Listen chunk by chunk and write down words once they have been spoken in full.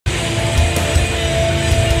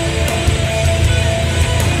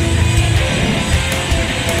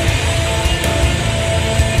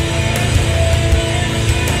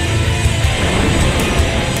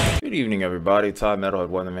everybody? Todd Metalhead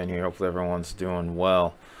Weatherman here. Hopefully everyone's doing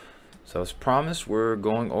well. So as promised, we're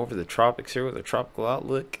going over the tropics here with a tropical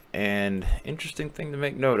outlook. And interesting thing to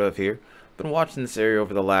make note of here. Been watching this area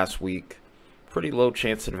over the last week. Pretty low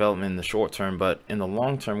chance of development in the short term, but in the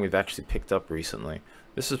long term we've actually picked up recently.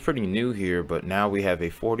 This is pretty new here, but now we have a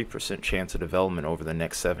 40% chance of development over the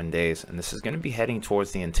next 7 days. And this is going to be heading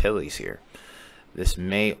towards the Antilles here. This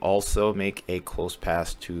may also make a close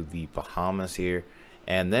pass to the Bahamas here.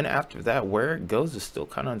 And then after that, where it goes is still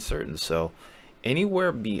kind of uncertain. So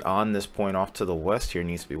anywhere beyond this point off to the west here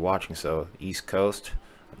needs to be watching. So East Coast,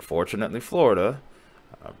 unfortunately Florida.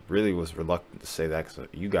 I really was reluctant to say that because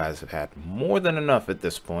you guys have had more than enough at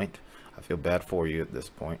this point. I feel bad for you at this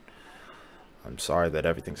point. I'm sorry that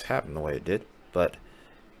everything's happened the way it did. But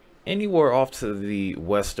anywhere off to the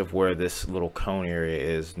west of where this little cone area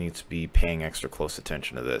is needs to be paying extra close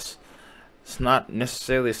attention to this. It's not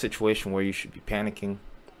necessarily a situation where you should be panicking,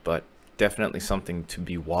 but definitely something to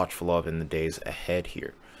be watchful of in the days ahead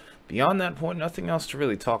here. Beyond that point, nothing else to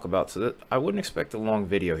really talk about, so that I wouldn't expect a long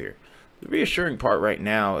video here. The reassuring part right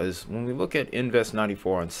now is when we look at Invest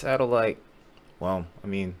 94 on satellite, well, I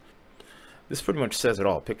mean, this pretty much says it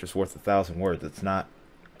all. A picture's worth 1,000 words. It's not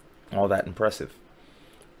all that impressive.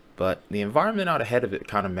 But the environment out ahead of it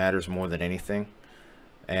kind of matters more than anything.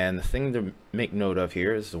 And the thing to make note of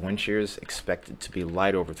here is the wind shear is expected to be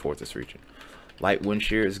light over towards this region. Light wind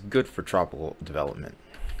shear is good for tropical development.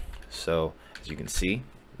 So as you can see,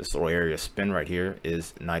 this little area spin right here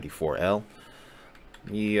is 94L.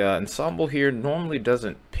 The ensemble here normally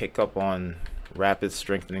doesn't pick up on rapid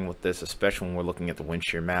strengthening with this, especially when we're looking at the wind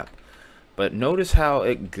shear map. But notice how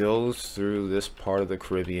it goes through this part of the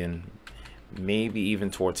Caribbean, maybe even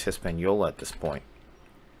towards Hispaniola at this point,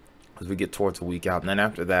 as we get towards a week out. And then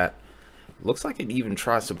after that, it looks like it even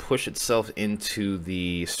tries to push itself into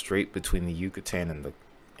the strait between the Yucatan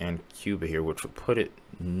and Cuba here, which would put it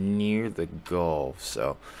near the Gulf.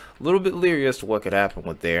 So a little bit leery as to what could happen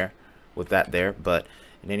with that there. But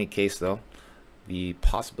in any case, though, the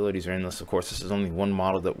possibilities are endless. Of course, this is only one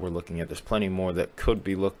model that we're looking at. There's plenty more that could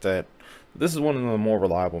be looked at. This is one of the more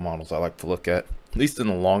reliable models I like to look at least in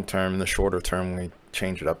the long term. In the shorter term, we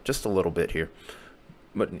change it up just a little bit here.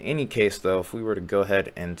 But in any case, though, if we were to go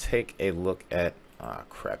ahead and take a look at,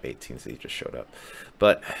 crap, 18Z just showed up.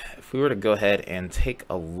 But if we were to go ahead and take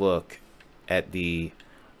a look at the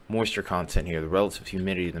moisture content here, the relative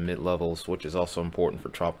humidity in the mid-levels, which is also important for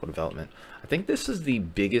tropical development, I think this is the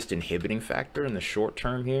biggest inhibiting factor in the short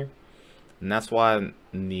term here. And that's why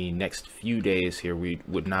in the next few days here, we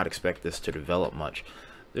would not expect this to develop much.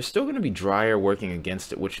 There's still going to be dry air working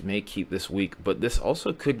against it, which may keep this weak, but this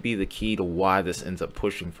also could be the key to why this ends up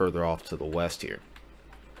pushing further off to the west here.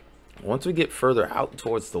 Once we get further out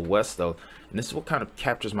towards the west, though, and this is what kind of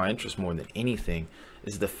captures my interest more than anything,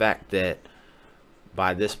 is the fact that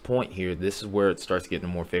by this point here, this is where it starts getting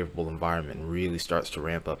a more favorable environment and really starts to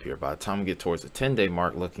ramp up here. By the time we get towards the 10-day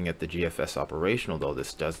mark, looking at the GFS operational, though,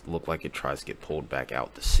 this does look like it tries to get pulled back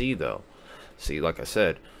out to sea, though. See, like I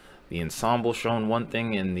said, the ensemble showing one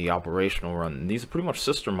thing in the operational run. These are pretty much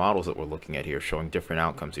sister models that we're looking at here, showing different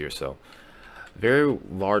outcomes here. So very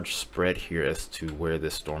large spread here as to where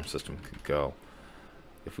this storm system could go.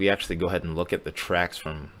 If we actually go ahead and look at the tracks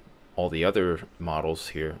from all the other models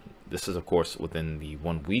here, this is of course within the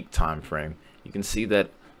 1 week time frame. You can see that a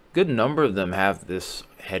good number of them have this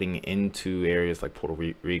heading into areas like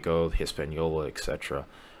Puerto Rico, Hispaniola, etc.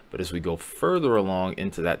 But as we go further along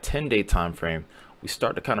into that 10-day time frame, we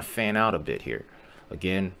start to kind of fan out a bit here.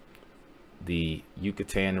 Again, the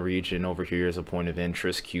Yucatan region over here is a point of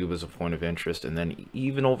interest, Cuba is a point of interest, and then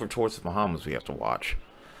even over towards the Bahamas we have to watch.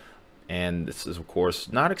 And this is of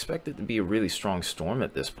course not expected to be a really strong storm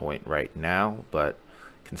at this point right now, but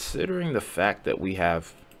considering the fact that we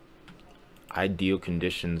have ideal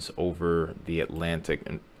conditions over the Atlantic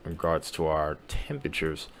in regards to our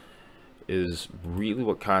temperatures is really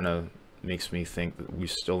what kind of makes me think that we're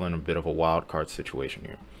still in a bit of a wild card situation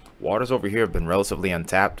here. Waters over here have been relatively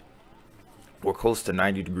untapped. We're close to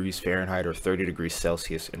 90 degrees Fahrenheit or 30 degrees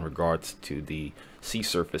Celsius in regards to the sea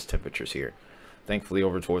surface temperatures here. Thankfully,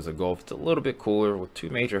 over towards the Gulf, it's a little bit cooler. With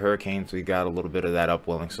 2 major hurricanes, we got a little bit of that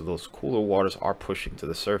upwelling, so those cooler waters are pushing to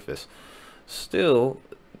the surface. Still,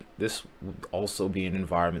 this would also be an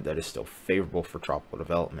environment that is still favorable for tropical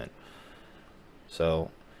development.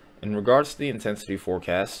 So, in regards to the intensity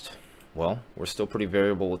forecast, well, we're still pretty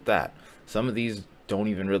variable with that. Some of these don't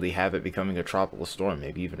even really have it becoming a tropical storm,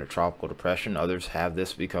 maybe even a tropical depression. Others have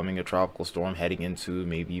this becoming a tropical storm heading into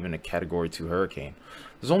maybe even a category 2 hurricane.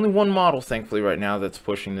 There's only one model, thankfully, right now that's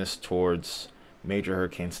pushing this towards major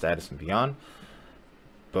hurricane status and beyond.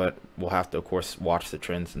 but we'll have to, of course, watch the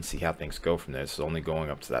trends and see how things go from there. It's only going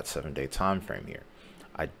up to that 7-day time frame here.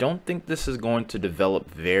 I don't think this is going to develop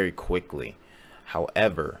very quickly.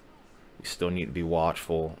 However, we still need to be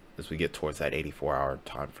watchful as we get towards that 84-hour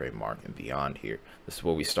time frame mark and beyond here. This is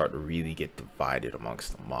where we start to really get divided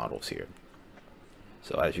amongst the models here.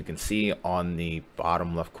 So as you can see on the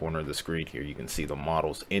bottom left corner of the screen here, you can see the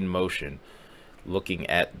models in motion looking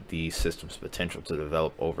at the system's potential to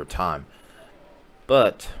develop over time.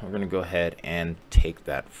 But we're going to go ahead and take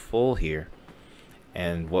that full here,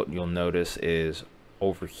 and what you'll notice is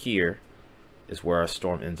over here is where our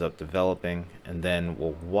storm ends up developing, and then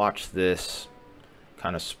we'll watch this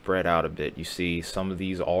kind of spread out a bit. You see some of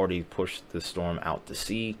these already push the storm out to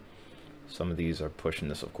sea. Some of these are pushing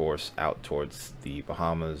this, of course, out towards the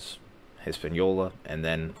Bahamas, Hispaniola, and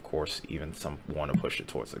then, of course, even some want to push it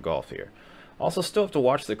towards the Gulf here. Also, still have to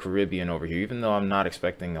watch the Caribbean over here, even though I'm not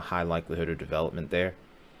expecting a high likelihood of development there.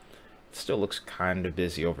 It still looks kind of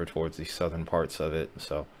busy over towards the southern parts of it,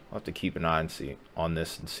 so I'll have to keep an eye on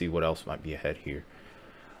this and see what else might be ahead here.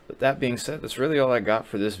 But that being said, that's really all I got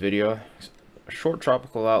for this video. A short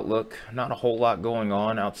tropical outlook, not a whole lot going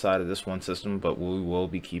on outside of this one system, but we will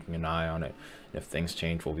be keeping an eye on it. And if things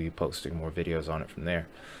change, we'll be posting more videos on it from there.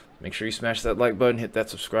 Make sure you smash that like button, hit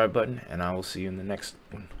that subscribe button, and I will see you in the next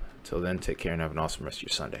one. Until then, take care and have an awesome rest of your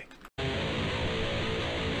Sunday.